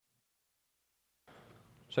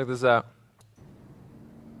Check this out.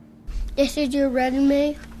 This is your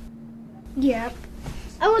resume? Yep.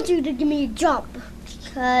 I want you to give me a job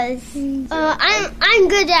because I'm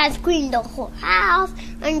good at cleaning the whole house.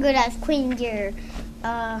 I'm good at cleaning your.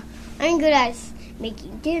 I'm good at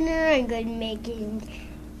making dinner. I'm good at making.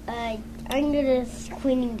 I'm good at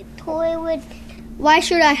cleaning the toilets. Why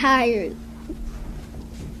should I hire you?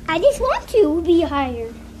 I just want to be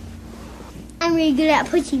hired. I'm really good at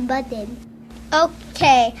pushing buttons.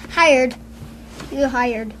 Okay, hired. You're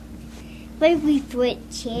hired. What if we switch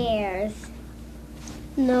chairs?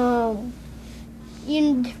 No.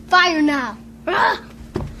 You're fired now.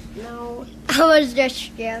 No. I was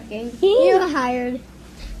just joking. You're hired.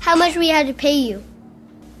 How much we had to pay you?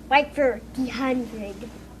 Like $300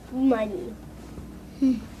 money.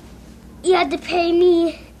 You had to pay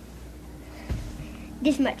me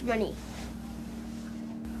this much money.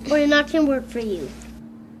 Or it's not going to work for you.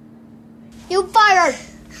 You're fired.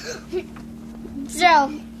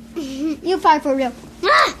 So, you're fired for real.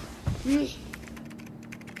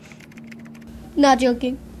 Not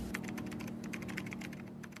joking.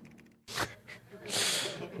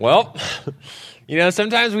 Well,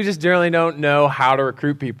 sometimes we just generally don't know how to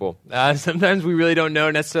recruit people. Sometimes we really don't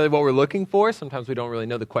know necessarily what we're looking for. Sometimes we don't really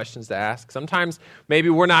know the questions to ask. Sometimes maybe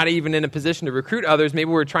we're not even in a position to recruit others. Maybe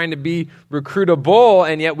we're trying to be recruitable,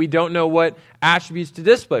 and yet we don't know what attributes to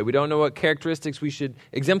display. We don't know what characteristics we should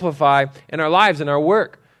exemplify in our lives, in our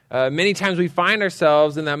work. Many times we find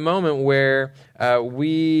ourselves in that moment where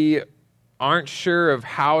we aren't sure of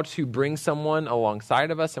how to bring someone alongside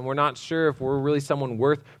of us, and we're not sure if we're really someone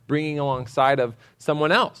worth bringing alongside of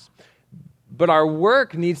someone else. But our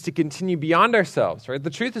work needs to continue beyond ourselves, right? The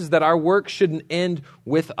truth is that our work shouldn't end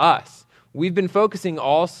with us. We've been focusing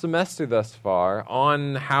all semester thus far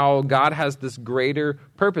on how God has this greater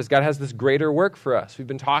purpose. God has this greater work for us. We've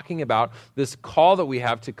been talking about this call that we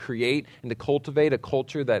have to create and to cultivate a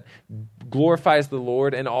culture that glorifies the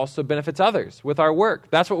Lord and also benefits others with our work.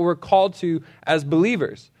 That's what we're called to as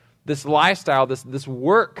believers. This lifestyle, this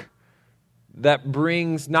work that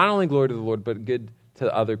brings not only glory to the Lord, but good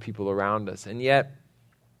to other people around us. And yet,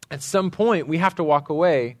 at some point, we have to walk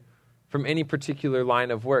away from any particular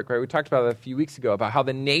line of work, right? We talked about it a few weeks ago, about how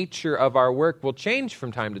the nature of our work will change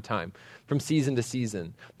from time to time, from season to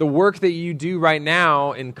season. The work that you do right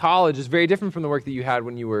now in college is very different from the work that you had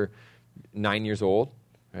when you were 9 years old,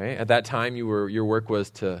 right? At that time, your work was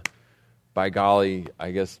to, by golly,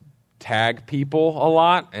 I guess, tag people a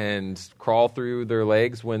lot and crawl through their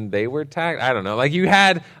legs when they were tagged. I don't know. Like, you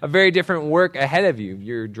had a very different work ahead of you.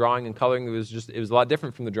 Your drawing and coloring, it was a lot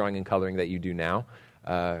different from the drawing and coloring that you do now.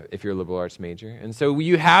 If you're a liberal arts major. And so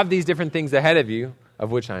you have these different things ahead of you, of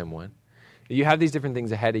which I am one. You have these different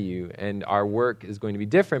things ahead of you, and our work is going to be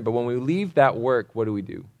different. But when we leave that work, what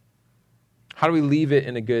do? How do we leave it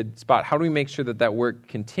in a good spot? How do we make sure that that work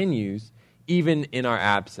continues even in our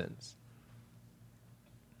absence?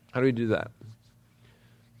 How do we do that?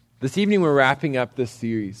 This evening we're wrapping up this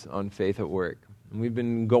series on faith at work. And we've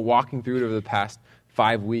been walking through it over the past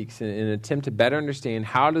 5 weeks in an attempt to better understand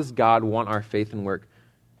how does God want our faith and work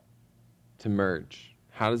to merge?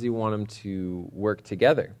 How does he want them to work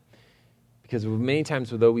together? Because many times,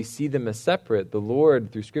 though we see them as separate, the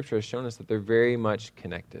Lord, through Scripture, has shown us that they're very much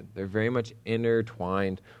connected. They're very much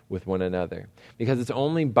intertwined with one another. Because it's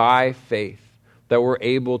only by faith that we're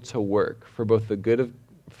able to work for both the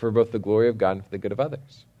glory of God and for the good of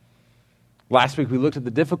others. Last week, we looked at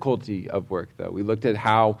the difficulty of work, though. We looked at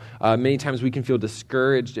how many times we can feel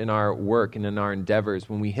discouraged in our work and in our endeavors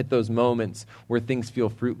when we hit those moments where things feel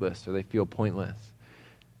fruitless or they feel pointless.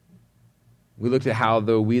 We looked at how,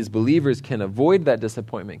 though, we as believers can avoid that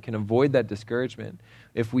disappointment, can avoid that discouragement,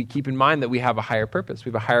 if we keep in mind that we have a higher purpose, we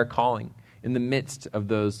have a higher calling in the midst of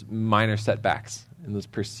those minor setbacks and those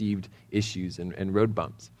perceived issues and road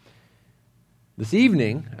bumps. This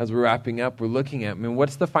evening, as we're wrapping up, we're looking at,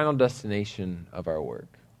 what's the final destination of our work?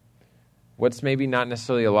 What's maybe not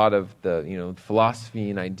necessarily a lot of the philosophy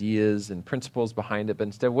and ideas and principles behind it, but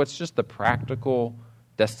instead, what's just the practical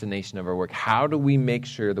destination of our work? How do we make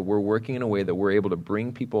sure that we're working in a way that we're able to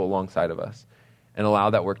bring people alongside of us and allow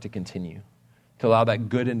that work to continue, to allow that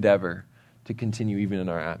good endeavor to continue even in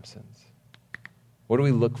our absence? What do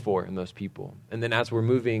we look for in those people? And then as we're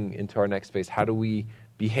moving into our next phase, how do we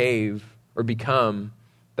behave or become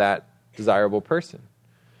that desirable person?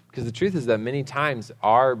 Because the truth is that many times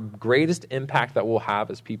our greatest impact that we'll have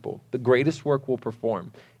as people, the greatest work we'll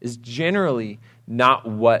perform, is generally not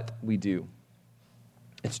what we do.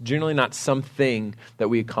 It's generally not something that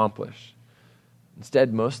we accomplish.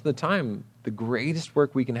 Instead, most of the time, the greatest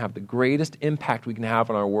work we can have, the greatest impact we can have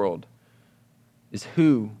on our world is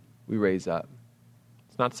who we raise up.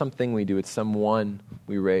 It's not something we do. It's someone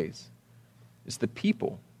we raise. It's the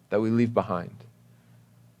people that we leave behind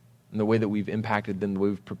and the way that we've impacted them, the way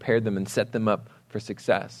we've prepared them and set them up for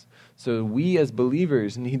success. So we as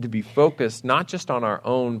believers need to be focused not just on our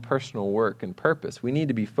own personal work and purpose. We need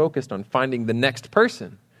to be focused on finding the next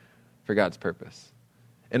person for God's purpose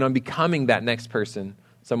and on becoming that next person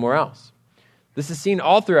somewhere else. This is seen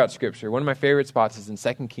all throughout Scripture. One of my favorite spots is in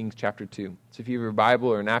 2 Kings chapter 2. So if you have a Bible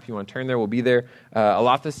or an app you want to turn there, we'll be there a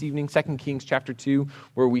lot this evening. 2 Kings chapter 2,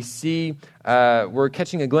 where we see, we're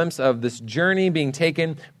catching a glimpse of this journey being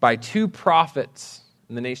taken by two prophets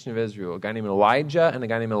in the nation of Israel, a guy named Elijah and a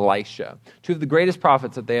guy named Elisha. Two of the greatest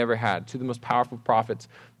prophets that they ever had, two of the most powerful prophets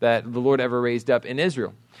that the Lord ever raised up in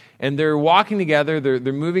Israel. And they're walking together,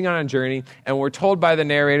 they're moving on a journey, and we're told by the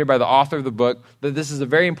narrator, by the author of the book, that this is a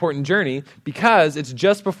very important journey because it's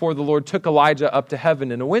just before the Lord took Elijah up to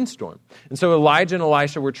heaven in a windstorm. And so Elijah and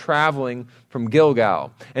Elisha were traveling from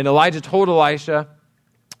Gilgal. And Elijah told Elisha,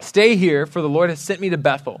 "Stay here, for the Lord has sent me to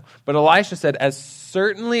Bethel." But Elisha said, "As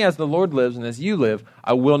certainly as the Lord lives and as you live,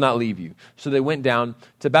 I will not leave you." So they went down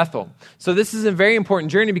to Bethel. So this is a very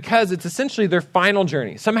important journey because it's essentially their final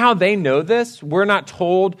journey. Somehow they know this. We're not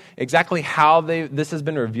told exactly how this has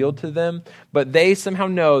been revealed to them, but they somehow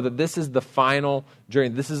know that this is the final journey.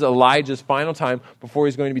 This is Elijah's final time before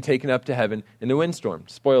he's going to be taken up to heaven in a windstorm.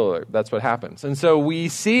 Spoiler alert, that's what happens. And so we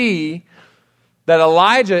see that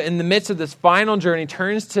Elijah, in the midst of this final journey,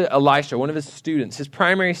 turns to Elisha, one of his students, his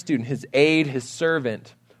primary student, his aide, his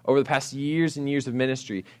servant, over the past years and years of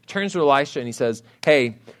ministry. He turns to Elisha and he says,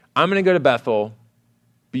 "Hey, I'm going to go to Bethel,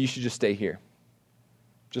 but you should just stay here.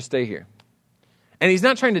 Just stay here." And he's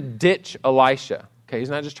not trying to ditch Elisha. Okay, he's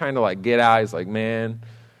not just trying to get out. He's like, "Man,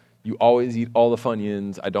 you always eat all the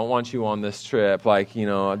Funyuns. I don't want you on this trip.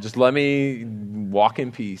 Just let me walk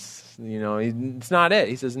in peace." It's not it.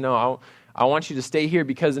 He says, "No, I want you to stay here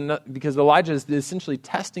because Elijah is essentially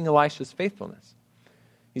testing Elisha's faithfulness.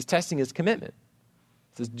 He's testing his commitment.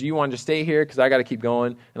 He says, "Do you want to just stay here because I got to keep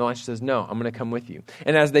going?" And Elisha says, "No, I'm going to come with you."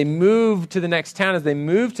 And as they move to the next town, as they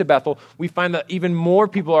move to Bethel, we find that even more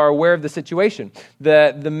people are aware of the situation.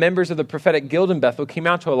 The members of the prophetic guild in Bethel came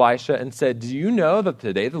out to Elisha and said, "Do you know that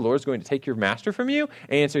today the Lord is going to take your master from you?"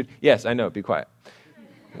 And he answered, "Yes, I know. Be quiet."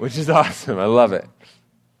 Which is awesome. I love it.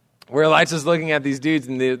 Where Elijah's looking at these dudes,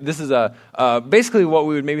 and this is basically what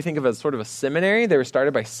we would maybe think of as sort of a seminary. They were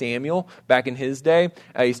started by Samuel back in his day.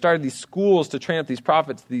 He started these schools to train up these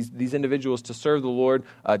prophets, these individuals to serve the Lord,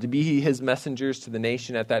 to be his messengers to the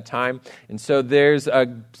nation at that time. And so there's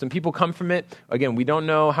some people come from it. Again, we don't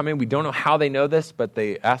know how many, we don't know how they know this, but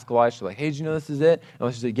they ask Elisha, "Hey, did you know this is it?" And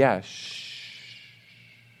Elisha said, "Yeah,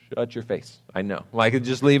 shut your face. I know.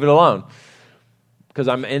 Just leave it alone. Because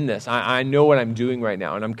I'm in this. I know what I'm doing right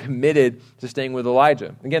now, and I'm committed to staying with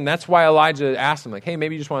Elijah." Again, that's why Elijah asked him, "Hey,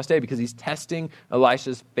 maybe you just want to stay," because he's testing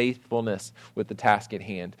Elisha's faithfulness with the task at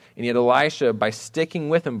hand. And yet Elisha, by sticking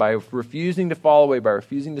with him, by refusing to fall away, by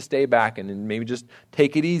refusing to stay back and maybe just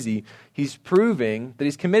take it easy, he's proving that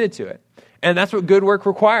he's committed to it. And that's what good work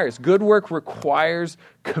requires. Good work requires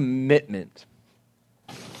commitment.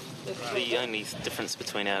 The only difference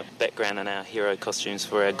between our background and our hero costumes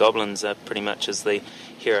for our goblins are pretty much as the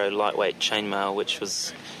hero lightweight chainmail, which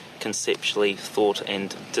was conceptually thought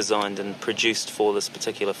and designed and produced for this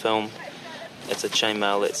particular film. It's a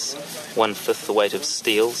chainmail that's 1/5 the weight of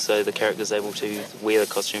steel, so the character's able to wear the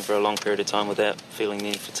costume for a long period of time without feeling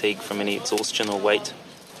any fatigue from any exhaustion or weight.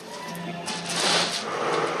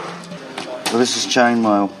 Well, this is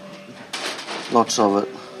chainmail. Lots of it.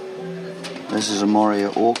 This is a Moria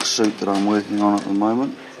Orc suit that I'm working on at the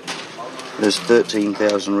moment. There's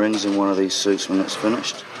 13,000 rings in one of these suits when it's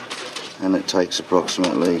finished, and it takes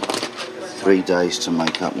approximately 3 days to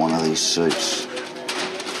make up one of these suits.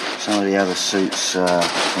 Some of the other suits are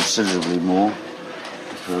considerably more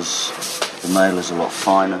because the mail is a lot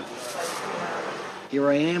finer. Here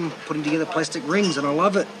I am putting together plastic rings, and I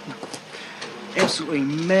love it. Absolutely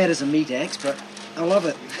mad as a meat axe, but I love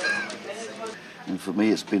it. And for me,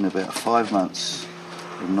 it's been about 5 months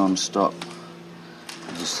of non-stop.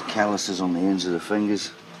 Just the calluses on the ends of the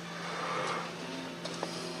fingers.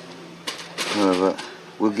 However,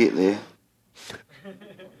 we'll get there.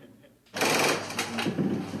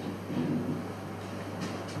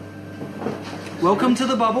 Welcome to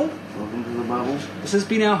the bubble. Welcome to the bubble. This has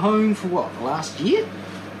been our home for what, the last year?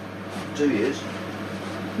 2 years.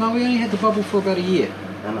 No, we only had the bubble for about a year.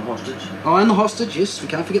 And the hostage. Oh, and the hostage, yes, we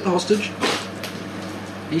can't forget the hostage.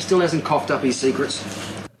 He still hasn't coughed up his secrets.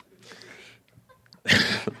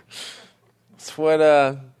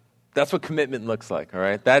 That's what commitment looks like, all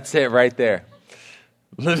right? That's it right there.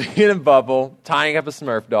 Living in a bubble, tying up a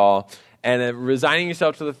Smurf doll, and resigning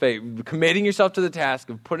yourself to the fate, committing yourself to the task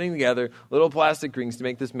of putting together little plastic rings to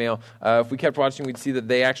make this mail. If we kept watching, we'd see that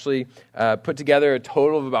they actually put together a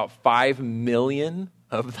total of about 5 million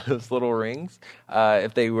of those little rings.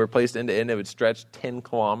 If they were placed end to end, it would stretch 10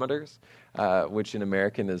 kilometers, which in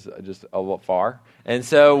American is just a lot far. And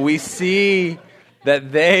so we see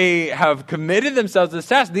that they have committed themselves to this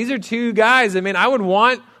task. These are two guys, I would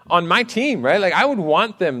want on my team, right? Like I would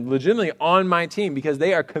want them legitimately on my team because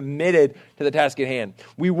they are committed to the task at hand.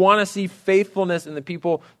 We want to see faithfulness in the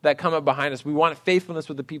people that come up behind us. We want faithfulness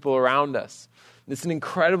with the people around us. It's an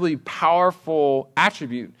incredibly powerful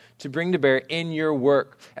attribute to bring to bear in your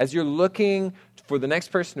work. As you're looking for the next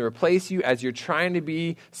person to replace you, as you're trying to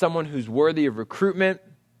be someone who's worthy of recruitment,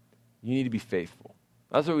 you need to be faithful.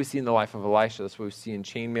 That's what we see in the life of Elisha. That's what we see in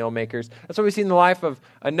chainmail makers. That's what we see in the life of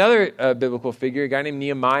another biblical figure, a guy named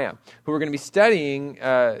Nehemiah, who we're going to be studying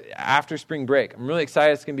after spring break. I'm really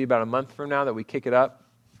excited. It's going to be about a month from now that we kick it up.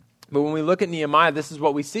 But when we look at Nehemiah, this is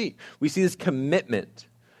what we see. We see this commitment,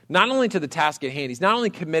 not only to the task at hand. He's not only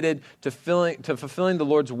committed to fulfilling the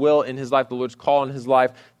Lord's will in his life, the Lord's call in his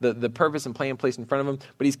life, the purpose and plan placed in front of him,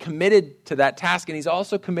 but he's committed to that task, and he's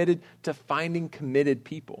also committed to finding committed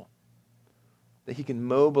people that he can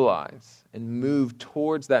mobilize and move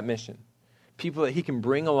towards that mission. People that he can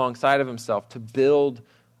bring alongside of himself to build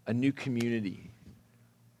a new community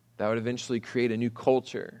that would eventually create a new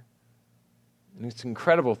culture. And it's an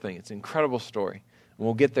incredible thing. It's an incredible story. And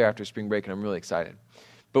we'll get there after spring break, and I'm really excited.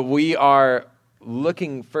 But we are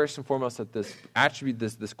looking first and foremost at this attribute,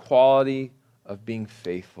 this quality of being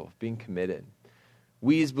faithful, being committed.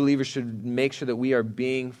 We as believers should make sure that we are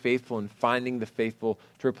being faithful and finding the faithful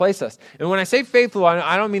to replace us. And when I say faithful,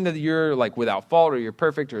 I don't mean that you're like without fault or you're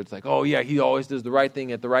perfect or it's like, oh yeah, he always does the right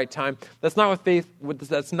thing at the right time. That's not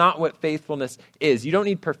what faithfulness is. You don't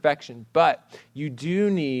need perfection, but you do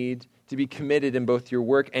need to be committed in both your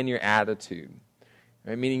work and your attitude.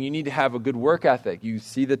 Right? Meaning you need to have a good work ethic. You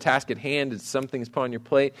see the task at hand, it's something's put on your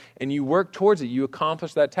plate, and you work towards it. You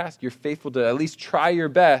accomplish that task. You're faithful to at least try your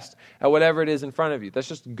best at whatever it is in front of you. That's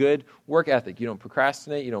just good work ethic. You don't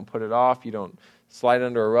procrastinate. You don't put it off. You don't slide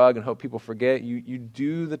under a rug and hope people forget. You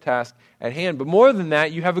do the task at hand. But more than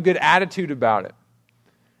that, you have a good attitude about it.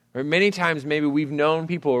 Right? Many times maybe we've known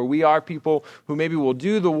people or we are people who maybe will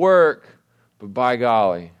do the work, but by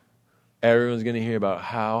golly, everyone's going to hear about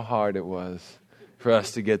how hard it was for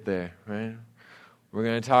us to get there, right? We're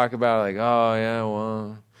going to talk about like, oh, yeah,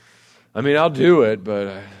 well, I'll do it,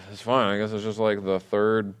 but it's fine. I guess it's just like the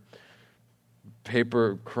third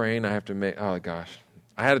paper crane I have to make. Oh, gosh.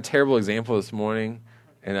 I had a terrible example this morning,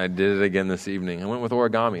 and I did it again this evening. I went with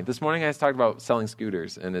origami. This morning I talked about selling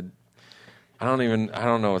scooters, and I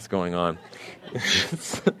don't know what's going on.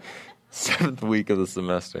 It's 7th week of the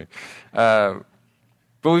semester. But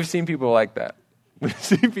we've seen people like that. We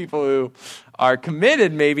see people who are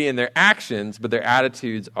committed maybe in their actions, but their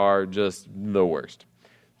attitudes are just the worst.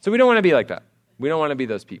 So we don't want to be like that. We don't want to be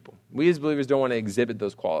those people. We as believers don't want to exhibit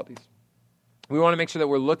those qualities. We want to make sure that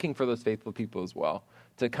we're looking for those faithful people as well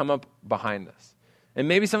to come up behind us. And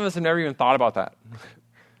maybe some of us have never even thought about that.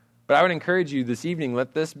 But I would encourage you this evening,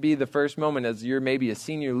 let this be the first moment as you're maybe a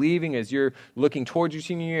senior leaving, as you're looking towards your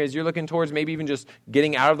senior year, as you're looking towards maybe even just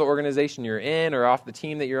getting out of the organization you're in or off the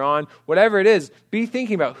team that you're on, whatever it is, be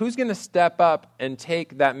thinking about who's going to step up and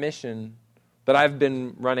take that mission that I've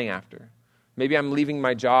been running after. Maybe I'm leaving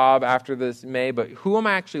my job after this May, but who am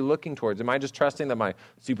I actually looking towards? Am I just trusting that my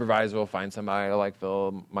supervisor will find somebody to like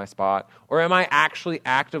fill my spot? Or am I actually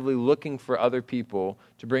actively looking for other people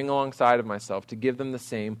to bring alongside of myself to give them the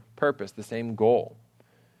same purpose, the same goal?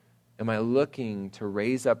 Am I looking to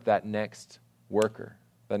raise up that next worker,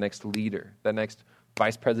 that next leader, that next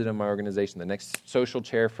vice president of my organization, the next social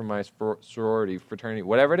chair for my sorority, fraternity,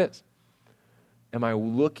 whatever it is? Am I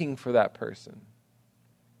looking for that person?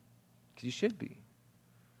 You should be.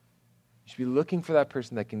 You should be looking for that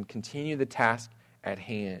person that can continue the task at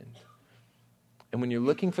hand. And when you're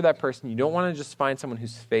looking for that person, you don't want to just find someone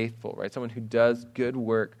who's faithful, right? Someone who does good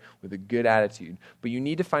work with a good attitude. But you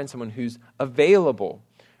need to find someone who's available.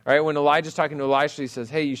 All right, when Elijah's talking to Elisha, he says,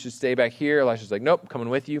 hey, you should stay back here. Elisha's like, nope, coming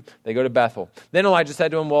with you. They go to Bethel. Then Elijah said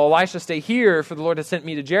to him, well, Elisha, stay here, for the Lord has sent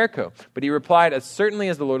me to Jericho. But he replied, as certainly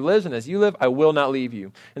as the Lord lives and as you live, I will not leave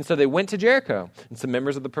you. And so they went to Jericho. And some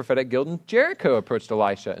members of the prophetic guild in Jericho approached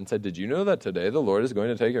Elisha and said, did you know that today the Lord is going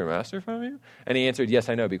to take your master from you? And he answered, yes,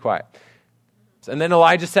 I know, be quiet. And then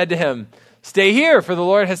Elijah said to him, "Stay here, for the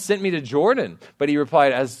Lord has sent me to Jordan." But he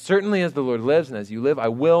replied, "As certainly as the Lord lives and as you live, I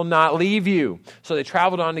will not leave you." So they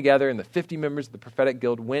traveled on together, and the 50 members of the prophetic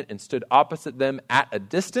guild went and stood opposite them at a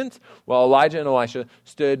distance, while Elijah and Elisha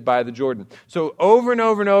stood by the Jordan. So over and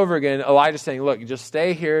over and over again, Elijah's saying, look, you just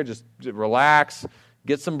stay here, just relax,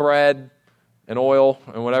 get some bread and oil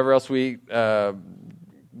and whatever else we eat,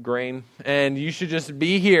 grain, and you should just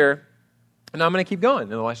be here. And I'm going to keep going.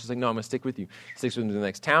 And Elisha's like, no, I'm going to stick with you. Sticks with him to the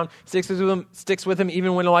next town. Sticks with him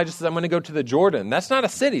even when Elijah says, I'm going to go to the Jordan. That's not a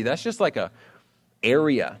city. That's just like a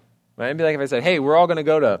area. Right? It'd be like if I said, hey, we're all going to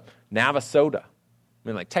go to Navasota. I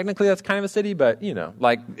mean, like, technically that's kind of a city, but,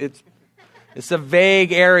 like, it's a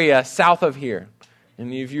vague area south of here.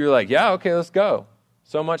 And if you're like, yeah, okay, let's go.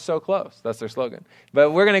 So much, so close. That's their slogan.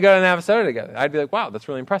 But we're going to go to Navasota together. I'd be like, wow, that's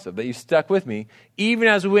really impressive that you stuck with me, even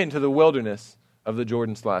as we went into the wilderness of the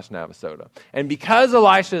Jordan/Navasota. And because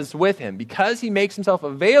Elisha is with him, because he makes himself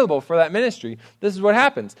available for that ministry, this is what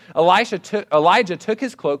happens. Elijah took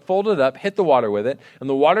his cloak, folded it up, hit the water with it, and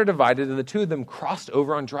the water divided, and the two of them crossed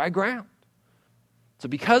over on dry ground. So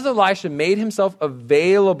because Elisha made himself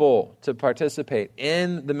available to participate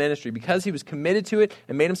in the ministry, because he was committed to it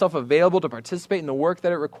and made himself available to participate in the work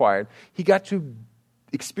that it required, he got to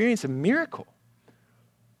experience a miracle.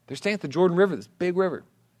 They're staying at the Jordan River, this big river.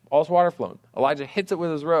 All this water flowing. Elijah hits it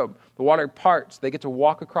with his robe. The water parts. They get to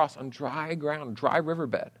walk across on dry ground, dry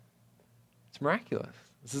riverbed. It's miraculous.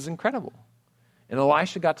 This is incredible. And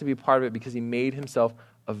Elisha got to be part of it because he made himself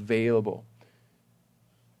available.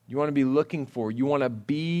 You want to be looking for, you want to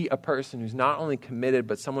be a person who's not only committed,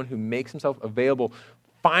 but someone who makes himself available,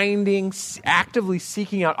 actively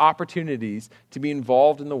seeking out opportunities to be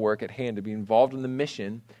involved in the work at hand, to be involved in the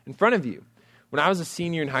mission in front of you. When I was a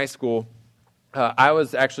senior in high school, I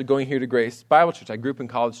was actually going here to Grace Bible Church. I grew up in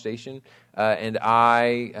College Station, and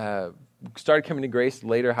I started coming to Grace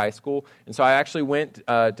later high school. And so I actually went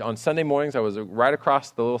on Sunday mornings. I was right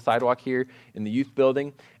across the little sidewalk here in the youth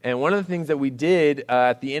building. And one of the things that we did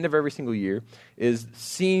at the end of every single year is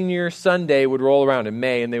Senior Sunday would roll around in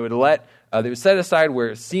May, and they would set aside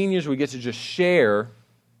where seniors would get to just share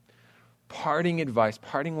parting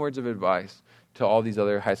words of advice to all these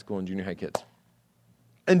other high school and junior high kids.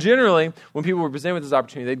 And generally, when people were presented with this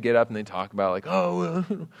opportunity, they'd get up and they'd talk about like,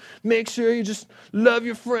 make sure you just love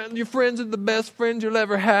your friends. Your friends are the best friends you'll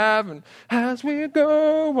ever have. And as we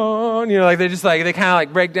go on, they kind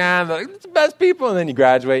of break down. They're like, it's the best people. And then you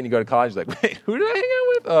graduate and you go to college. You're like, wait, who did I hang out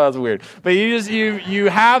with? Oh, that's weird. But you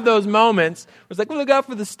have those moments where it's like, look out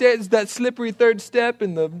for that slippery third step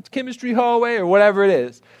in the chemistry hallway or whatever it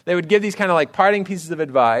is. They would give these kind of parting pieces of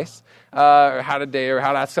advice. Or how to date, or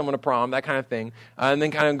how to ask someone to prom, that kind of thing, and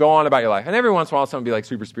then kind of go on about your life. And every once in a while, someone would be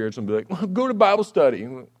super spiritual and be like, well, go to Bible study.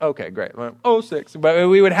 Okay, great. 06. But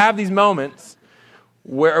we would have these moments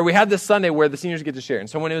or we had this Sunday where the seniors get to share. And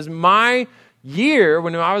so when it was my year,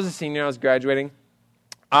 when I was a senior, I was graduating,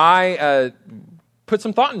 I put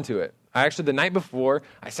some thought into it. The night before,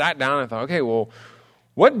 I sat down and I thought, okay, well,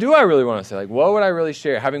 what do I really want to say? What would I really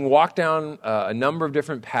share? Having walked down a number of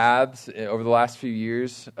different paths over the last few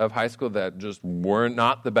years of high school that just were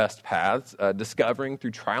not the best paths, discovering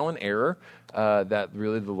through trial and error that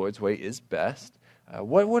really the Lord's way is best.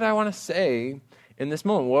 What would I want to say in this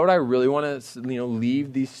moment? What would I really want to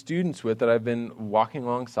leave these students with that I've been walking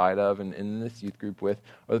alongside of and in this youth group with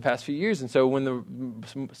over the past few years? And so when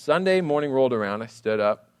the Sunday morning rolled around, I stood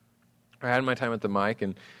up. I had my time at the mic,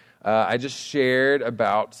 and I just shared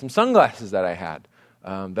about some sunglasses that I had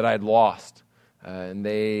that I had lost. And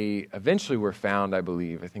they eventually were found, I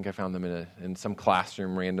believe. I think I found them in some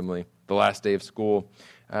classroom randomly the last day of school.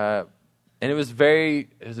 And it was a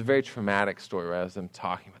very traumatic story, right? As I'm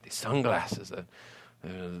talking about these sunglasses.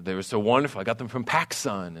 They were so wonderful. I got them from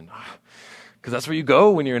PacSun, and because that's where you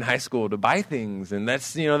go when you're in high school to buy things. And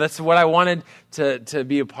that's what I wanted to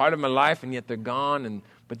be a part of my life, and yet they're gone.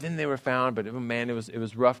 But then they were found. But man, it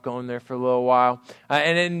was rough going there for a little while.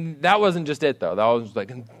 And then that wasn't just it though. That was like,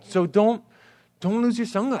 so don't lose your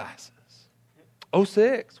sunglasses.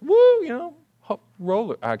 06, woo,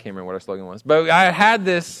 roller. I can't remember what our slogan was, but I had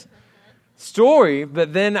this story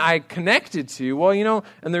that then I connected to.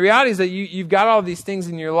 And the reality is that you've got all these things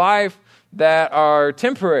in your life that are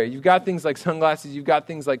temporary. You've got things like sunglasses, you've got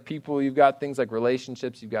things like people, you've got things like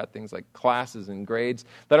relationships, you've got things like classes and grades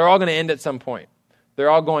that are all going to end at some point. They're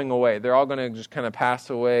all going away. They're all going to just kind of pass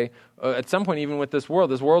away. At some point, even with this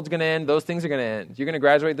world's going to end. Those things are going to end. You're going to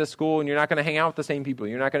graduate this school, and you're not going to hang out with the same people.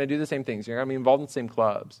 You're not going to do the same things. You're not going to be involved in the same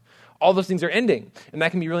clubs. All those things are ending, and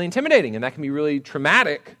that can be really intimidating, and that can be really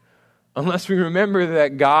traumatic unless we remember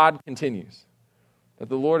that God continues, that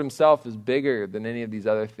the Lord himself is bigger than any of these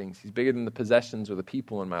other things. He's bigger than the possessions or the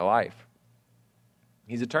people in my life.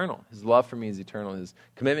 He's eternal. His love for me is eternal. His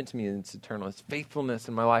commitment to me is eternal. His faithfulness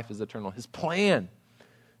in my life is eternal. His plan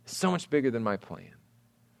is so much bigger than my plan.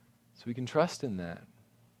 So we can trust in that.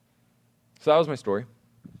 So that was my story.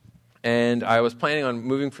 And I was planning on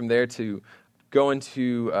moving from there to go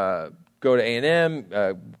to A&M,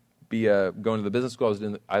 going to the business school.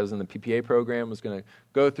 I was in the PPA program, was going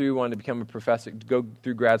to wanted to become a professor, go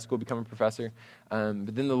through grad school, become a professor.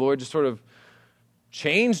 But then the Lord just sort of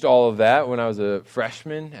changed all of that when I was a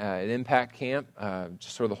freshman at Impact Camp.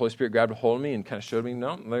 Just sort of the Holy Spirit grabbed a hold of me and kind of showed me,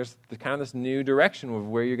 no, there's kind of this new direction of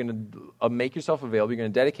where you're going to make yourself available. You're going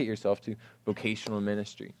to dedicate yourself to vocational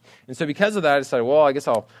ministry. And so because of that, I decided, well, I guess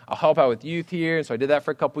I'll help out with youth here. And so I did that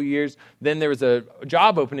for a couple years. Then there was a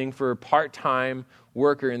job opening for a part-time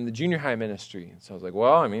worker in the junior high ministry. And so I was like,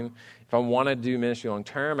 well, I mean, if I want to do ministry long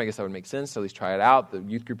term, I guess that would make sense to at least try it out. The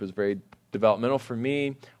youth group was very developmental for me.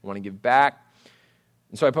 I want to give back.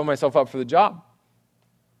 And so I put myself up for the job.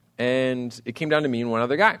 And it came down to me and one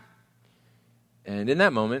other guy. And in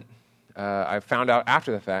that moment, I found out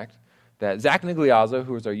after the fact that Zach Nigliazzo,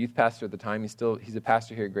 who was our youth pastor at the time, he's a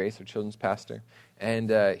pastor here at Grace, our children's pastor.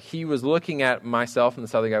 And he was looking at myself and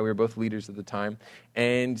this other guy. We were both leaders at the time.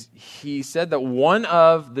 And he said that one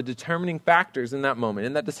of the determining factors in that moment,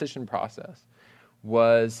 in that decision process,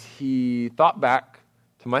 was he thought back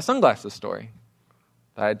to my sunglasses story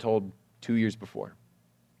that I had told 2 years before.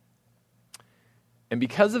 And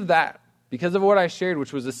because of that, because of what I shared,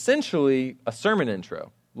 which was essentially a sermon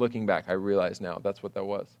intro, looking back, I realize now that's what that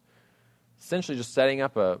was. Essentially just setting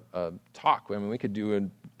up a talk. I mean, we could do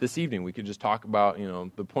this evening. We could just talk about,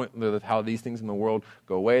 the point of how these things in the world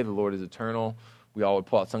go away. The Lord is eternal. We all would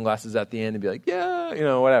pull out sunglasses at the end and be like, yeah,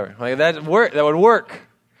 whatever. Like that would work.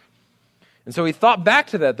 And so he thought back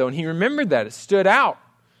to that, though, and he remembered that. It stood out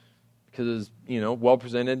because it was, well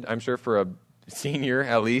presented, I'm sure, for a senior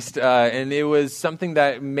at least, and it was something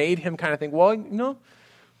that made him kind of think, well,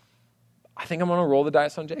 I think I'm going to roll the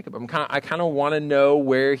dice on Jacob. I kind of want to know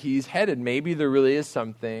where he's headed. Maybe there really is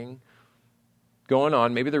something going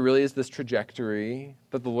on. Maybe there really is this trajectory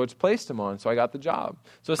that the Lord's placed him on. So I got the job.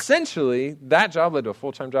 So essentially, that job led to a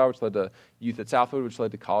full-time job, which led to youth at Southwood, which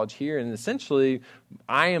led to college here. And essentially,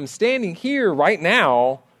 I am standing here right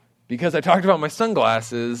now because I talked about my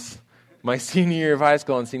sunglasses my senior year of high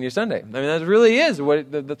school on Senior Sunday. I mean, that really is.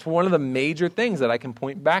 That's one of the major things that I can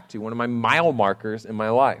point back to, one of my mile markers in my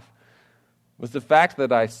life, was the fact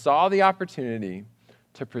that I saw the opportunity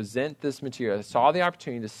to present this material. I saw the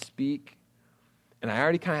opportunity to speak, and I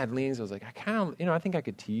already kind of had leanings. I was like, I think I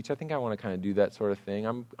could teach. I think I want to kind of do that sort of thing.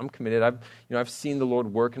 I'm committed. I've seen the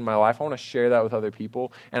Lord work in my life. I want to share that with other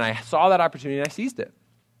people. And I saw that opportunity, and I seized it.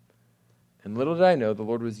 And little did I know, the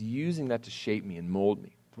Lord was using that to shape me and mold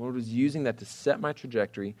me. The Lord was using that to set my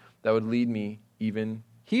trajectory that would lead me even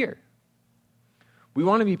here. We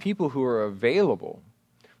want to be people who are available.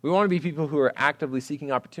 We want to be people who are actively seeking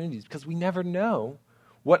opportunities because we never know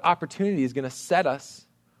what opportunity is going to set us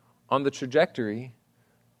on the trajectory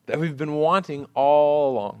that we've been wanting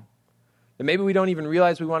all along. And maybe we don't even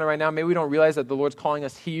realize we want it right now. Maybe we don't realize that the Lord's calling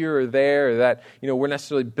us here or there, or that we're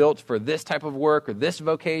necessarily built for this type of work or this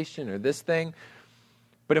vocation or this thing.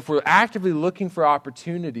 But if we're actively looking for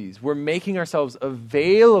opportunities, we're making ourselves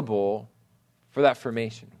available for that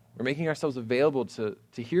formation. We're making ourselves available to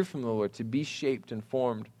hear from the Lord, to be shaped and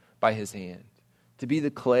formed by his hand, to be the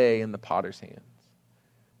clay in the potter's hands.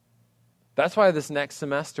 That's why this next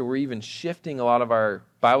semester we're even shifting a lot of our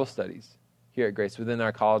Bible studies here at Grace within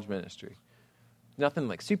our college ministry. Nothing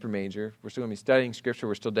like super major. We're still going to be studying Scripture.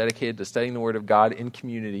 We're still dedicated to studying the Word of God in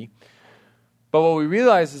community. But what we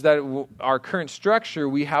realize is that our current structure,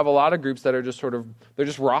 we have a lot of groups that are just they're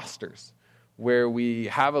just rosters, where we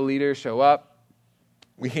have a leader show up,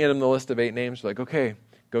 we hand them the list of 8 names, we're like, okay,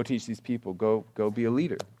 go teach these people, go be a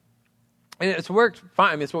leader. And it's worked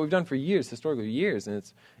fine. I mean, it's what we've done for years, historically years, and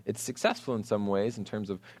it's successful in some ways in terms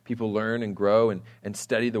of people learn and grow and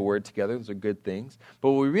study the Word together. Those are good things.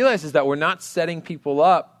 But what we realize is that we're not setting people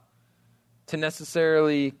up to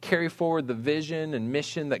necessarily carry forward the vision and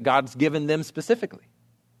mission that God's given them specifically.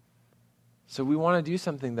 So we want to do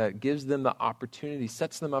something that gives them the opportunity,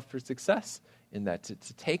 sets them up for success in that,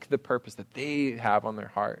 to take the purpose that they have on their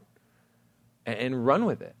heart and run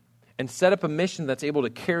with it. And set up a mission that's able to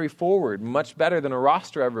carry forward much better than a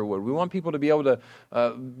roster ever would. We want people to be able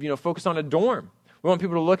to focus on a dorm. We want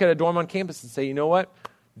people to look at a dorm on campus and say, you know what,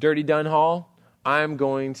 Dirty Dunn Hall, I'm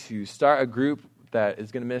going to start a group that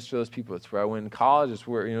is going to minister to those people. It's where I went in college. It's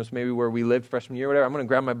where, it's maybe where we lived freshman year or whatever. I'm going to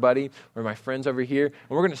grab my buddy or my friends over here, and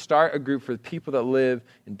we're going to start a group for the people that live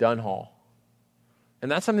in Dunn Hall.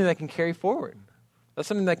 And that's something that can carry forward. That's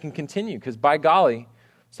something that can continue, because by golly,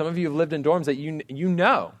 Some of you have lived in dorms that you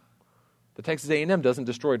know that Texas A&M doesn't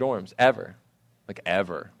destroy dorms, ever. Like,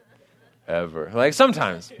 ever. Ever. Like,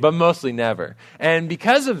 sometimes, but mostly never. And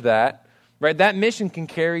because of that, right, that mission can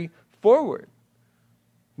carry forward.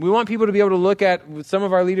 We want people to be able to look at some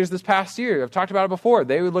of our leaders this past year. I've talked about it before.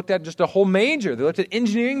 They looked at just a whole major. They looked at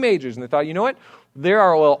engineering majors, and they thought, you know what?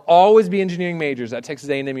 Will always be engineering majors at Texas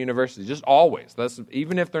A&M University, just always.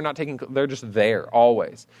 Even if they're not they're just there,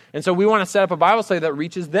 always. And so we want to set up a Bible study that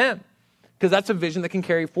reaches them, because that's a vision that can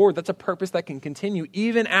carry forward. That's a purpose that can continue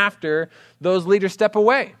even after those leaders step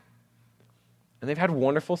away. And they've had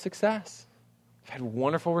wonderful success. They've had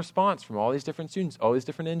wonderful response from all these different students, all these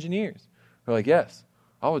different engineers. They're like, yes,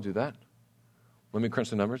 I will do that. Let me crunch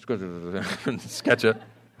the numbers, sketch it.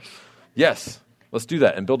 Yes, let's do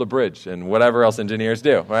that and build a bridge and whatever else engineers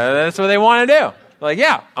do. Well, that's what they want to do. They're like,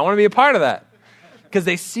 yeah, I want to be a part of that. Because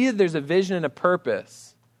they see that there's a vision and a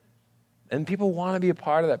purpose. And people want to be a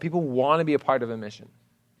part of that. People want to be a part of a mission.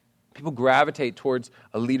 People gravitate towards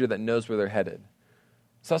a leader that knows where they're headed.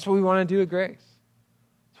 So that's what we want to do at Grace.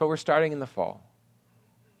 That's what we're starting in the fall.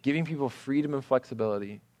 Giving people freedom and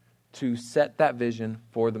flexibility to set that vision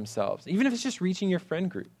for themselves. Even if it's just reaching your friend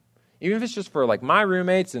group. Even if it's just for like my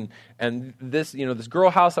roommates and this, this girl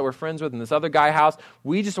house that we're friends with and this other guy house,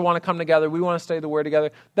 we just want to come together. We want to study the Word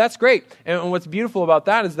together. That's great. And what's beautiful about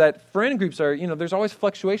that is that friend groups are, there's always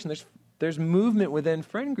fluctuation. There's movement within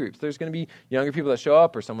friend groups. There's going to be younger people that show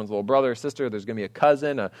up, or someone's little brother or sister. There's going to be a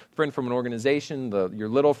cousin, a friend from an organization, your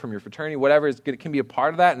little from your fraternity, whatever. It can be a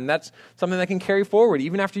part of that, and that's something that can carry forward.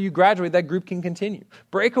 Even after you graduate, that group can continue.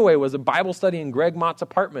 Breakaway was a Bible study in Greg Mott's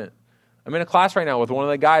apartment. I'm in a class right now with one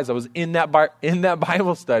of the guys that was in that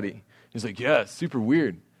Bible study. He's like, yeah, it's super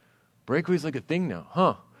weird. Breakaway's like a thing now,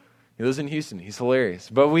 huh? He lives in Houston. He's hilarious.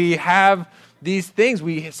 But we have these things.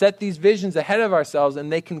 We set these visions ahead of ourselves,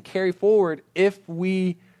 and they can carry forward if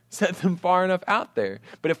we set them far enough out there.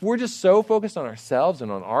 But if we're just so focused on ourselves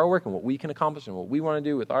and on our work and what we can accomplish and what we want to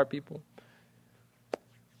do with our people,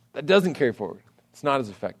 that doesn't carry forward. It's not as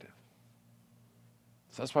effective.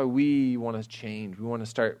 So that's why we want to change. We want to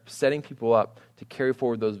start setting people up to carry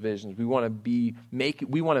forward those visions. We want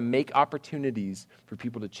to make opportunities for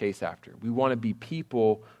people to chase after. We want to be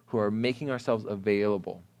people who are making ourselves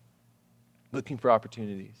available, looking for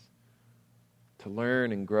opportunities to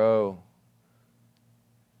learn and grow.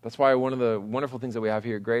 That's why one of the wonderful things that we have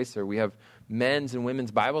here at Grace are we have men's and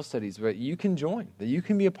women's Bible studies that you can join, that you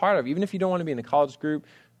can be a part of. Even if you don't want to be in a college group,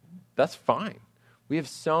 that's fine. We have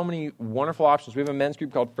so many wonderful options. We have a men's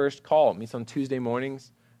group called First Call. It meets on Tuesday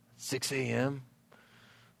mornings, 6 a.m.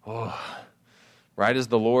 Oh, right as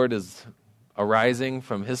the Lord is arising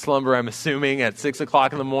from his slumber, I'm assuming, at 6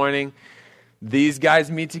 o'clock in the morning. These guys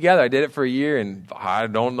meet together. I did it for a year, and I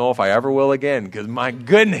don't know if I ever will again, because my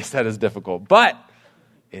goodness, that is difficult. But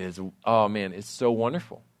it is, it's so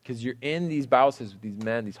wonderful, because you're in these Bible studies with these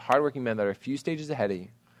men, these hardworking men that are a few stages ahead of you.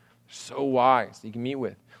 They're so wise that you can meet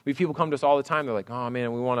with. We have people come to us all the time. They're like, oh, man,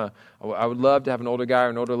 I would love to have an older guy or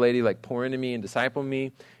an older lady like pour into me and disciple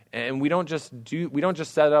me. And we don't just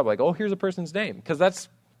set it up like, oh, here's a person's name. Because that's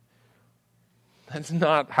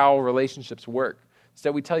not how relationships work.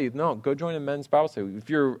 Instead, we tell you, no, go join a men's Bible study. If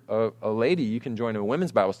you're a lady, you can join a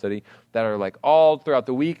women's Bible study that are like all throughout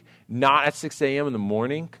the week, not at 6 a.m. in the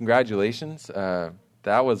morning. Congratulations.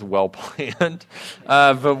 That was well planned.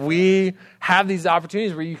 But we have these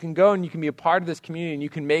opportunities where you can go and you can be a part of this community and you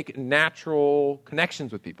can make natural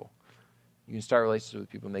connections with people. You can start relationships with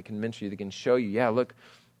people and they can mentor you. They can show you, yeah, look,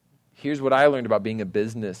 here's what I learned about being a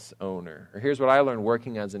business owner. Or here's what I learned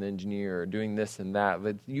working as an engineer or doing this and that.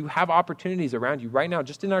 But you have opportunities around you right now,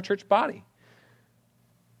 just in our church body,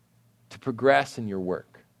 to progress in your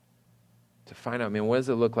work. To find out, man, what does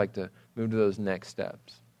it look like to move to those next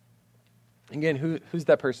steps? Again, who's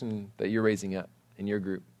that person that you're raising up in your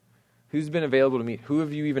group? Who's been available to meet? Who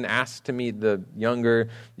have you even asked to meet? The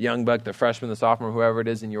young buck, the freshman, the sophomore, whoever it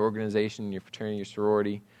is in your organization, your fraternity, your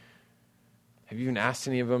sorority. Have you even asked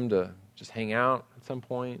any of them to just hang out at some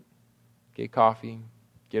point? Get coffee?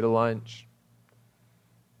 Get a lunch?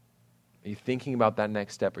 Are you thinking about that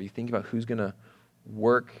next step? Are you thinking about who's going to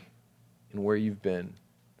work and where you've been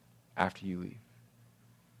after you leave?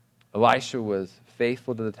 Elisha was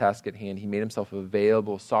faithful to the task at hand. He made himself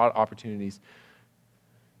available, sought opportunities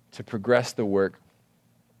to progress the work.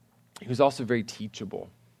 He was also very teachable.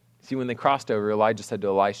 See, when they crossed over, Elijah said to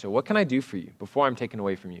Elisha, what can I do for you before I'm taken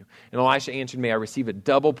away from you? And Elisha answered, may I receive a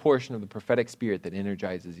double portion of the prophetic spirit that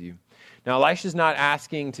energizes you. Now, Elisha's not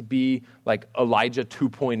asking to be like Elijah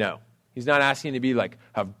 2.0. He's not asking to be like,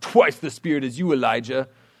 have twice the spirit as you, Elijah.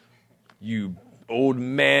 You old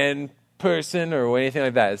man, person or anything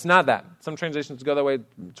like that. It's not that. Some translations go that way.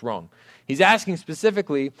 It's wrong. He's asking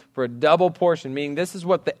specifically for a double portion, meaning this is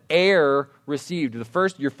what the heir received.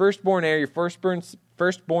 Your firstborn heir, your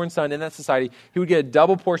firstborn son in that society, he would get a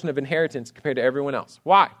double portion of inheritance compared to everyone else.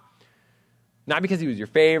 Why? Not because he was your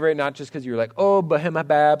favorite, not just because you were like, oh,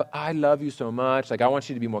 Bahimabab, I love you so much. Like, I want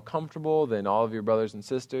you to be more comfortable than all of your brothers and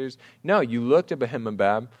sisters. No, you looked at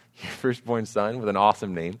Bahimabab, your firstborn son, with an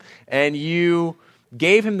awesome name, and you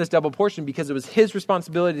gave him this double portion because it was his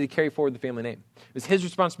responsibility to carry forward the family name. It was his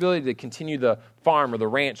responsibility to continue the farm or the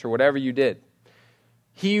ranch or whatever you did.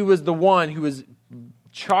 He was the one who was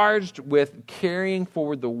charged with carrying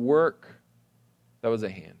forward the work that was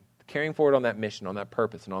at hand, carrying forward on that mission, on that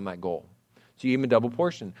purpose, and on that goal. So you gave him a double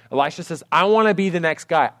portion. Elisha says, I want to be the next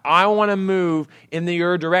guy. I want to move in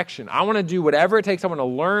your direction. I want to do whatever it takes. I want to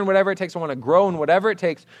learn whatever it takes. I want to grow in whatever it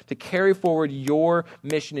takes to carry forward your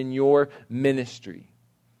mission and your ministry.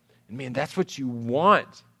 And man, that's what you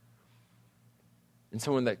want in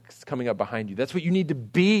someone that's coming up behind you. That's what you need to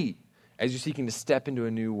be as you're seeking to step into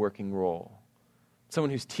a new working role.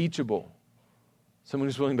 Someone who's teachable. Someone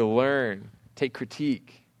who's willing to learn, take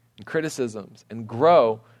critique and criticisms, and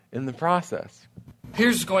grow in the process.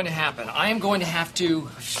 Here's what's going to happen. I am going to have to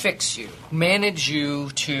fix you, manage you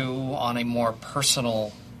on a more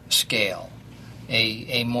personal scale,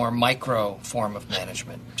 a more micro form of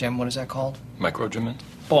management. Jim, what is that called? Micromanagement.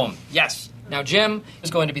 Boom. Yes. Now, Jim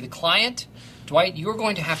is going to be the client. Dwight, you're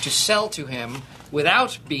going to have to sell to him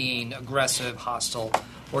without being aggressive, hostile,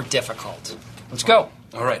 or difficult. Let's go.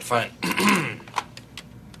 All right, fine.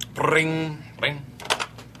 Ring, ring.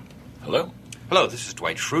 Hello? Hello, this is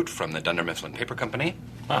Dwight Schrute from the Dunder Mifflin Paper Company.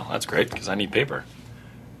 Wow, that's great, because I need paper.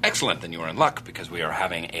 Excellent, then you are in luck, because we are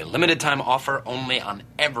having a limited-time offer only on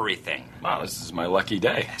everything. Wow, this is my lucky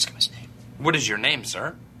day. Ask him his name. What is your name,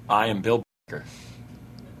 sir? I am Bill Baker.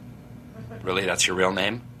 Really, that's your real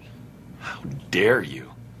name? How dare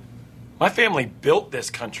you? My family built this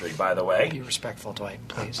country, by the way. Be respectful, Dwight,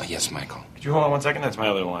 please. Yes, Michael. Could you hold on 1 second? That's my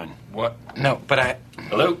other line. What? No, but I...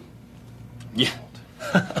 Hello? Yeah.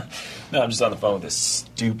 No, I'm just on the phone with this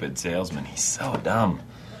stupid salesman. He's so dumb.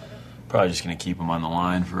 Probably just going to keep him on the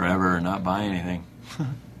line forever and not buy anything.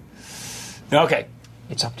 Okay.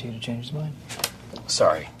 It's up to you to change his mind.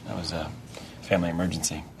 Sorry, that was a family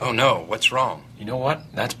emergency. Oh, no, what's wrong? You know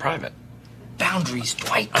what? That's private. Boundaries,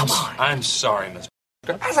 Dwight, come on. I'm sorry, Miss...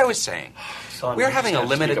 As I was saying, Son, we're having a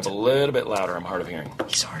limited... Speak up a little bit louder. I'm hard of hearing.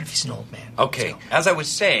 He's hard if he's an old man. Okay, as I was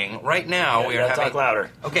saying, right now we are having... Talk louder.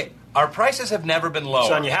 Okay, our prices have never been lower.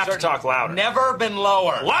 Son, you have to talk louder. Never been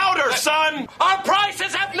lower. Louder, son! Our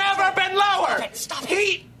prices have never been lower! Okay, stop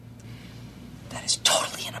it. That is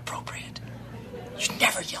totally inappropriate. You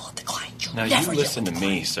never yell at the client. Now, never you listen to yell at the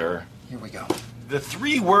me, client. sir. Here we go. The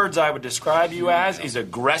 3 words I would describe you as is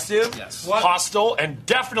aggressive, Yes. hostile, and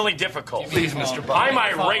definitely difficult. Please, Mr. Bond. I'm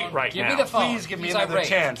irate right Give now. me the phone. Please give me He's another irate.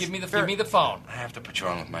 chance. Give me the phone. I have to put you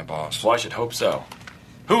on with my boss. Well, I should hope so.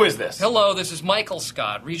 Who is this? Hello, this is Michael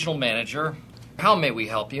Scott, regional manager. How may we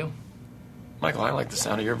help you? Michael, I like the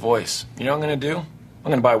sound of your voice. You know what I'm going to do?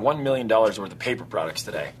 I'm going to buy $1 million worth of paper products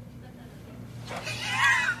today.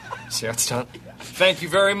 See how it's done? Thank you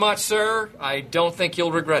very much, sir. I don't think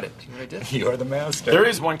you'll regret it. You know what I did? You're the master. There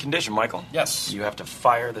is one condition, Michael. Yes. You have to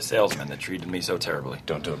fire the salesman that treated me so terribly.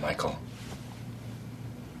 Don't do it, Michael.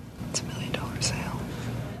 It's $1 million sale.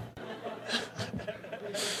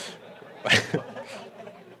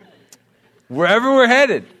 Wherever we're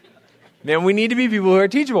headed, man, we need to be people who are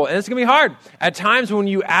teachable. And it's going to be hard. At times when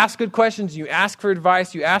you ask good questions, you ask for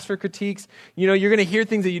advice, you ask for critiques, you're going to hear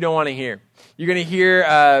things that you don't want to hear. You're going to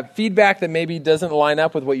hear feedback that maybe doesn't line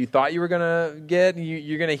up with what you thought you were going to get.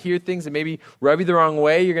 You're going to hear things that maybe rub you the wrong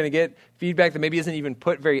way. You're going to get feedback that maybe isn't even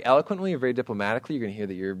put very eloquently or very diplomatically. You're going to hear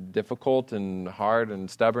that you're difficult and hard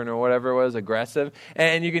and stubborn or whatever it was, aggressive.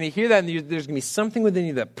 And you're going to hear that, and there's going to be something within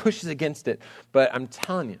you that pushes against it. But I'm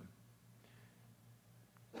telling you,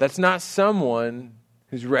 that's not someone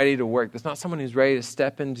who's ready to work. That's not someone who's ready to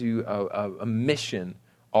step into a mission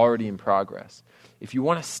already in progress. If you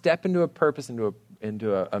want to step into a purpose, into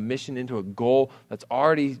a mission, into a goal that's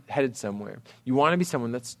already headed somewhere, you want to be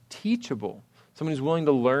someone that's teachable, someone who's willing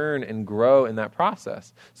to learn and grow in that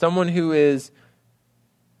process, someone who is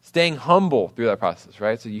staying humble through that process,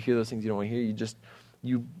 right? So you hear those things you don't want to hear,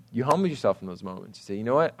 you humble yourself in those moments. You say, you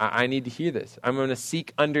know what? I need to hear this. I'm going to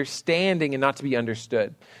seek understanding and not to be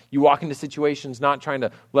understood. You walk into situations not trying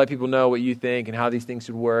to let people know what you think and how these things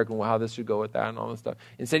should work and how this should go with that and all this stuff.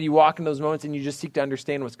 Instead, you walk in those moments and you just seek to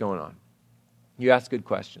understand what's going on. You ask good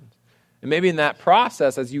questions. And maybe in that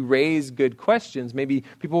process, as you raise good questions, maybe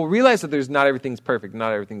people will realize that not everything's perfect,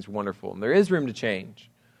 not everything's wonderful, and there is room to change.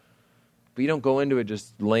 But you don't go into it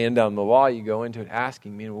just laying down the law. You go into it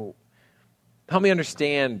asking, well, help me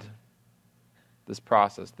understand this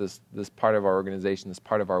process, this part of our organization, this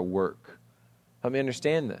part of our work. Help me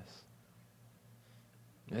understand this.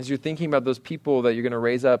 As you're thinking about those people that you're going to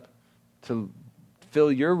raise up to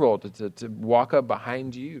fill your role, to walk up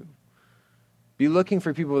behind you, be looking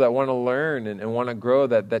for people that want to learn and want to grow,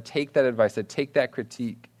 that take that advice, that take that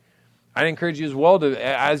critique. I'd encourage you as well to,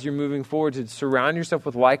 as you're moving forward, to surround yourself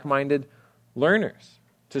with like-minded learners,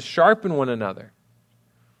 to sharpen one another.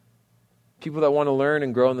 People that want to learn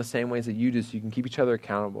and grow in the same ways that you do, so you can keep each other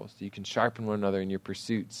accountable, so you can sharpen one another in your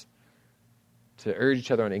pursuits, to urge each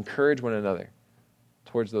other and encourage one another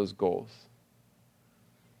towards those goals.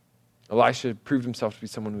 Elisha proved himself to be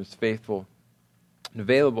someone who was faithful and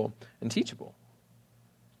available and teachable.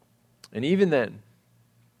 And even then,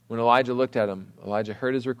 when Elijah looked at him, Elijah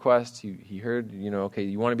heard his request. He heard, okay,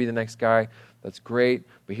 you want to be the next guy? That's great.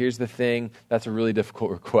 But here's the thing. That's a really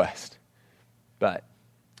difficult request. But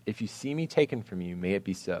if you see me taken from you, may it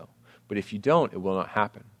be so. But if you don't, it will not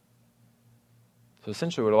happen. So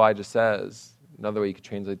essentially what Elijah says, another way you could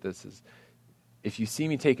translate this is, if you see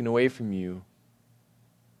me taken away from you,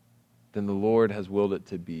 then the Lord has willed it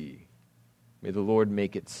to be. May the Lord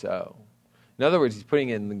make it so. In other words, he's putting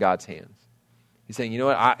it in God's hands. He's saying, you know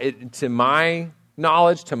what, to my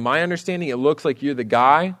knowledge, to my understanding, it looks like you're the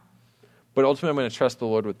guy, but ultimately I'm going to trust the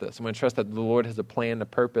Lord with this. I'm going to trust that the Lord has a plan, a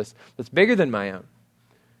purpose that's bigger than my own.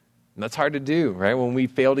 And that's hard to do, right? When we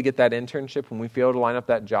fail to get that internship, when we fail to line up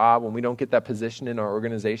that job, when we don't get that position in our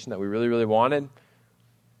organization that we really, really wanted,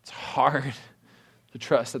 it's hard to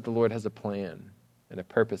trust that the Lord has a plan and a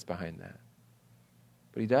purpose behind that.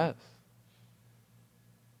 But he does.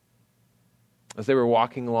 As they were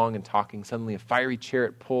walking along and talking, suddenly a fiery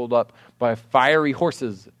chariot pulled by fiery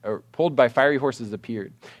horses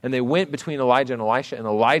appeared. And they went between Elijah and Elisha, and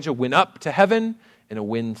Elijah went up to heaven in a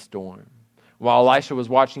windstorm. While Elisha was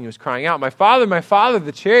watching, he was crying out, my father,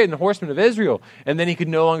 the chariot and the horsemen of Israel. And then he could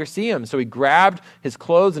no longer see him. So he grabbed his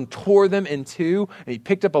clothes and tore them in two. And he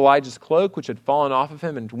picked up Elijah's cloak, which had fallen off of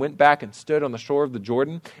him, and went back and stood on the shore of the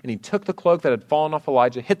Jordan. And he took the cloak that had fallen off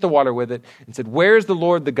Elijah, hit the water with it, and said, where is the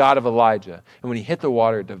Lord, the God of Elijah? And when he hit the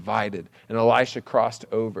water, it divided, and Elisha crossed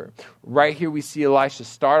over. Right here we see Elisha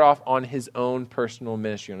start off on his own personal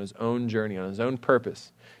ministry, on his own journey, on his own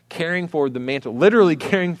purpose, carrying forward the mantle, literally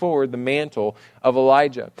carrying forward the mantle of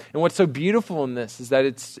Elijah. And what's so beautiful in this is that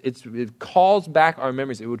it calls back our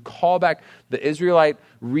memories. It would call back the Israelite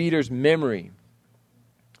reader's memory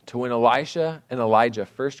to when Elisha and Elijah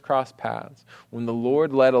first crossed paths, when the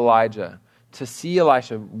Lord led Elijah to see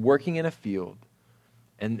Elisha working in a field.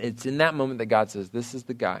 And it's in that moment that God says, this is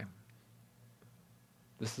the guy.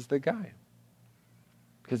 This is the guy.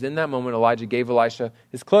 Because in that moment, Elijah gave Elisha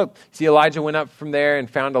his cloak. See, Elijah went up from there and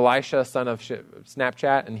found Elisha, son of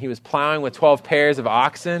Snapchat, and he was plowing with 12 pairs of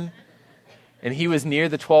oxen, and he was near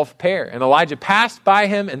the 12th pair. And Elijah passed by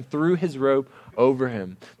him and threw his robe over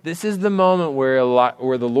him. This is the moment where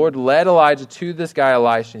the Lord led Elijah to this guy,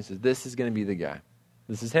 Elisha, and he says, this is going to be the guy.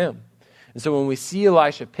 This is him. And so when we see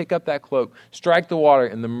Elisha pick up that cloak, strike the water,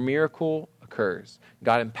 and the miracle occurs,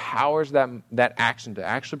 God empowers that action to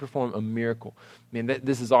actually perform a miracle. Man,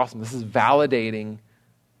 this is awesome. This is validating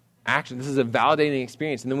action. This is a validating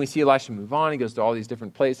experience. And then we see Elisha move on. He goes to all these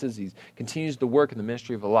different places. He continues to work in the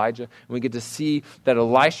ministry of Elijah. And we get to see that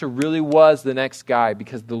Elisha really was the next guy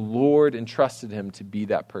because the Lord entrusted him to be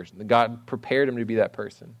that person. That God prepared him to be that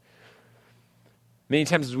person. Many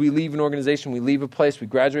times as we leave an organization, we leave a place, we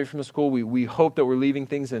graduate from a school, we hope that we're leaving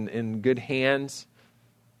things in good hands.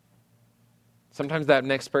 Sometimes that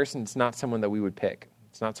next person is not someone that we would pick.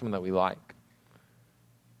 It's not someone that we like.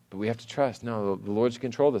 But we have to trust. No, the Lord's in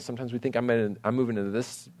control of this. Sometimes we think I'm moving into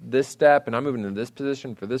this step and I'm moving into this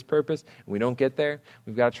position for this purpose, and we don't get there.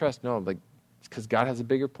 We've got to trust. No, it's because God has a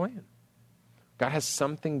bigger plan. God has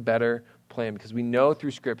something better planned because we know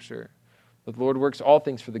through Scripture that the Lord works all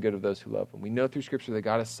things for the good of those who love Him. We know through Scripture that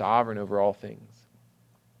God is sovereign over all things.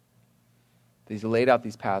 That He's laid out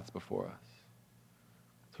these paths before us.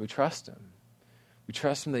 So we trust Him. We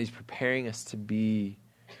trust Him that He's preparing us to be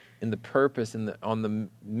in the purpose, on the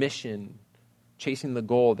mission, chasing the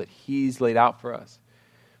goal that He's laid out for us.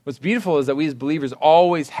 What's beautiful is that we as believers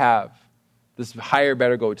always have this higher,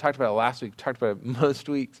 better goal. We talked about it last week. We talked about it most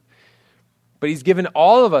weeks. But He's given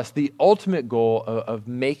all of us the ultimate goal of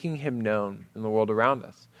making Him known in the world around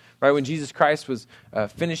us. Right? When Jesus Christ was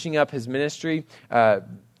finishing up His ministry,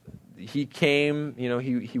 He came,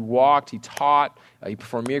 He walked, He taught, He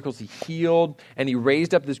performed miracles. He healed. And he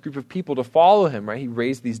raised up this group of people to follow him, right? He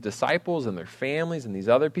raised these disciples and their families and these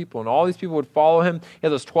other people. And all these people would follow him. He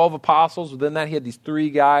had those 12 apostles. Within that, he had these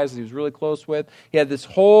 3 guys that he was really close with. He had this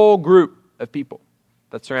whole group of people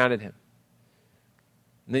that surrounded him.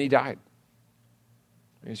 And then he died.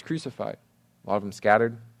 He was crucified. A lot of them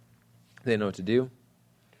scattered. They didn't know what to do.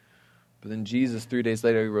 But then Jesus, 3 days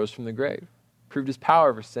later, he rose from the grave. Proved his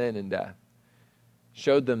power over sin and death.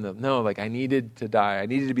 Showed them that, no, like I needed to die. I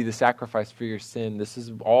needed to be the sacrifice for your sin. This is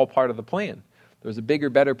all part of the plan. There was a bigger,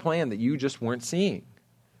 better plan that you just weren't seeing.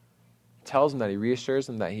 He tells them that. He reassures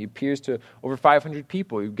them that. He appears to over 500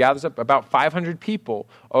 people. He gathers up about 500 people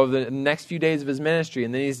over the next few days of his ministry.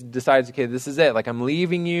 And then he decides, okay, this is it. Like I'm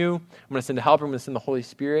leaving you. I'm going to send a helper. I'm going to send the Holy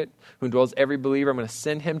Spirit who indwells every believer. I'm going to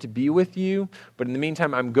send him to be with you. But in the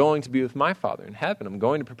meantime, I'm going to be with my Father in heaven. I'm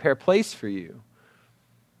going to prepare a place for you.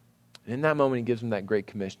 And in that moment, he gives them that great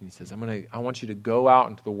commission. He says, I want you to go out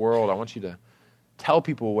into the world. I want you to tell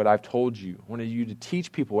people what I've told you. I want you to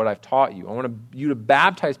teach people what I've taught you. I want you to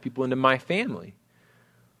baptize people into my family.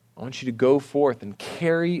 I want you to go forth and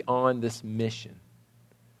carry on this mission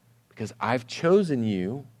because I've chosen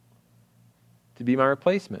you to be my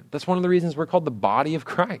replacement. That's one of the reasons we're called the body of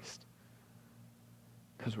Christ,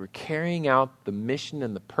 because we're carrying out the mission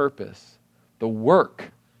and the purpose, the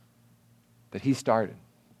work that he started.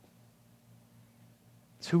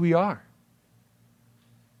 It's who we are.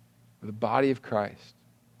 We're the body of Christ.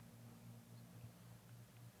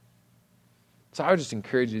 So I would just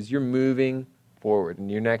encourage you as you're moving forward in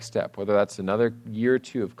your next step, whether that's another year or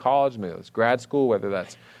 2 of college, maybe that's grad school, whether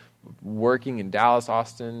that's working in Dallas,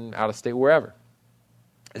 Austin, out of state, wherever.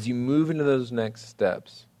 As you move into those next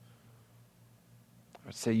steps, I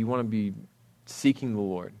would say you want to be seeking the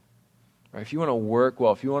Lord. Right? If you want to work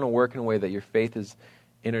well, if you want to work in a way that your faith is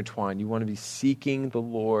intertwined, you want to be seeking the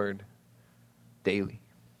Lord daily.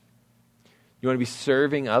 You want to be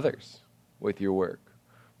serving others with your work.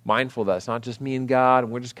 Mindful that it's not just me and God,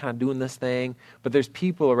 and we're just kind of doing this thing, but there's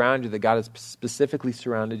people around you that God has specifically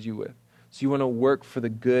surrounded you with. So you want to work for the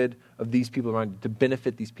good of these people around you, to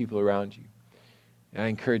benefit these people around you. And I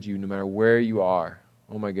encourage you, no matter where you are,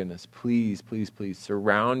 oh my goodness, please, please, please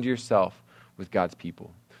surround yourself with God's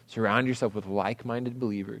people. Surround yourself with like-minded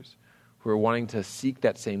believers who are wanting to seek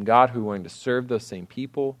that same God, who are wanting to serve those same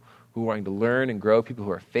people, who are wanting to learn and grow, people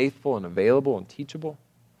who are faithful and available and teachable.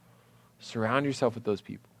 Surround yourself with those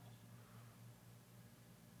people.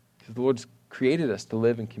 Because the Lord's created us to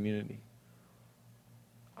live in community.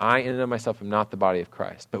 I, in and of myself, am not the body of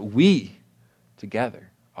Christ, but we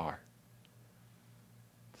together are.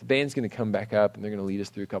 The band's going to come back up, and they're going to lead us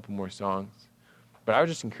through a couple more songs. But I would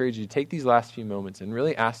just encourage you to take these last few moments and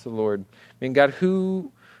really ask the Lord, God,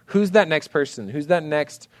 who's that next person? Who's that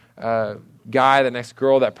next guy, that next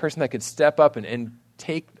girl, that person that could step up and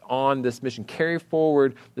take on this mission, carry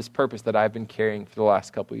forward this purpose that I've been carrying for the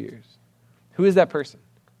last couple years? Who is that person?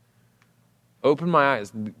 Open my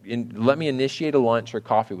eyes and let me initiate a lunch or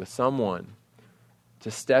coffee with someone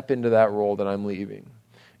to step into that role that I'm leaving.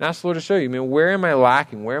 And ask the Lord to show you, where am I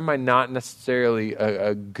lacking? Where am I not necessarily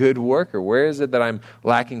a good worker? Where is it that I'm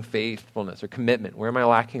lacking faithfulness or commitment? Where am I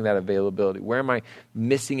lacking that availability? Where am I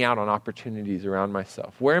missing out on opportunities around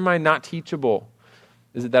myself? Where am I not teachable?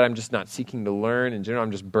 Is it that I'm just not seeking to learn? In general,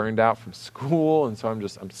 I'm just burned out from school, and so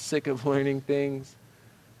I'm sick of learning things?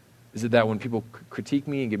 Is it that when people critique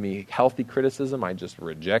me and give me healthy criticism, I just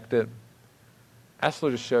reject it? Ask the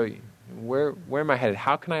Lord to show you, where am I headed?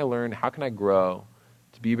 How can I learn? How can I grow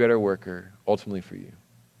to be a better worker, ultimately for you?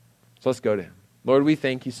 So let's go to him. Lord, we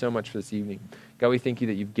thank you so much for this evening. God, we thank you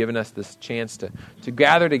that you've given us this chance to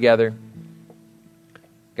gather together.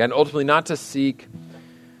 God, and ultimately not to seek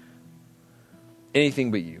anything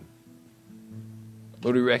but you.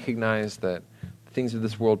 Lord, we recognize that the things of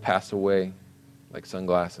this world pass away like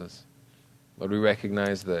sunglasses. Lord, we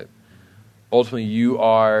recognize that ultimately you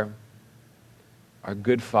are our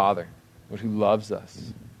good Father, Lord, who loves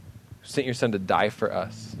us, who sent your Son to die for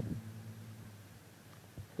us.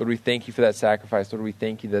 Lord, we thank you for that sacrifice. Lord, we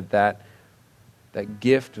thank you that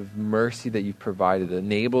gift of mercy that you've provided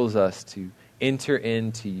enables us to enter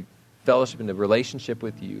into fellowship, into relationship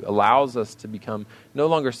with you, allows us to become no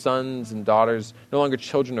longer sons and daughters, no longer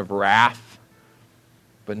children of wrath,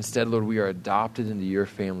 but instead, Lord, we are adopted into your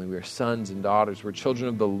family. We are sons and daughters. We're children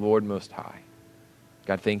of the Lord Most High.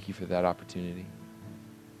 God, thank you for that opportunity.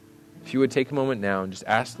 If you would take a moment now and just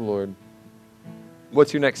ask the Lord,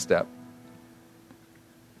 what's your next step?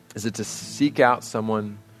 Is it to seek out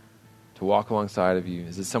someone to walk alongside of you?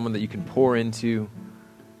 Is it someone that you can pour into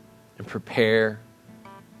and prepare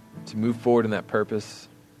to move forward in that purpose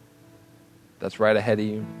that's right ahead of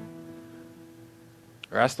you?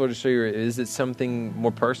 Or ask the Lord to show you, is it something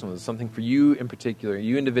more personal? Is it something for you in particular,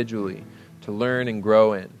 you individually, to learn and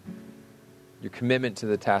grow in? Your commitment to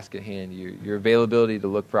the task at hand, your availability to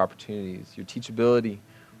look for opportunities, your teachability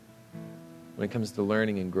when it comes to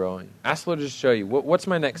learning and growing. Ask the Lord to show you, what's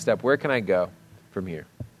my next step? Where can I go from here?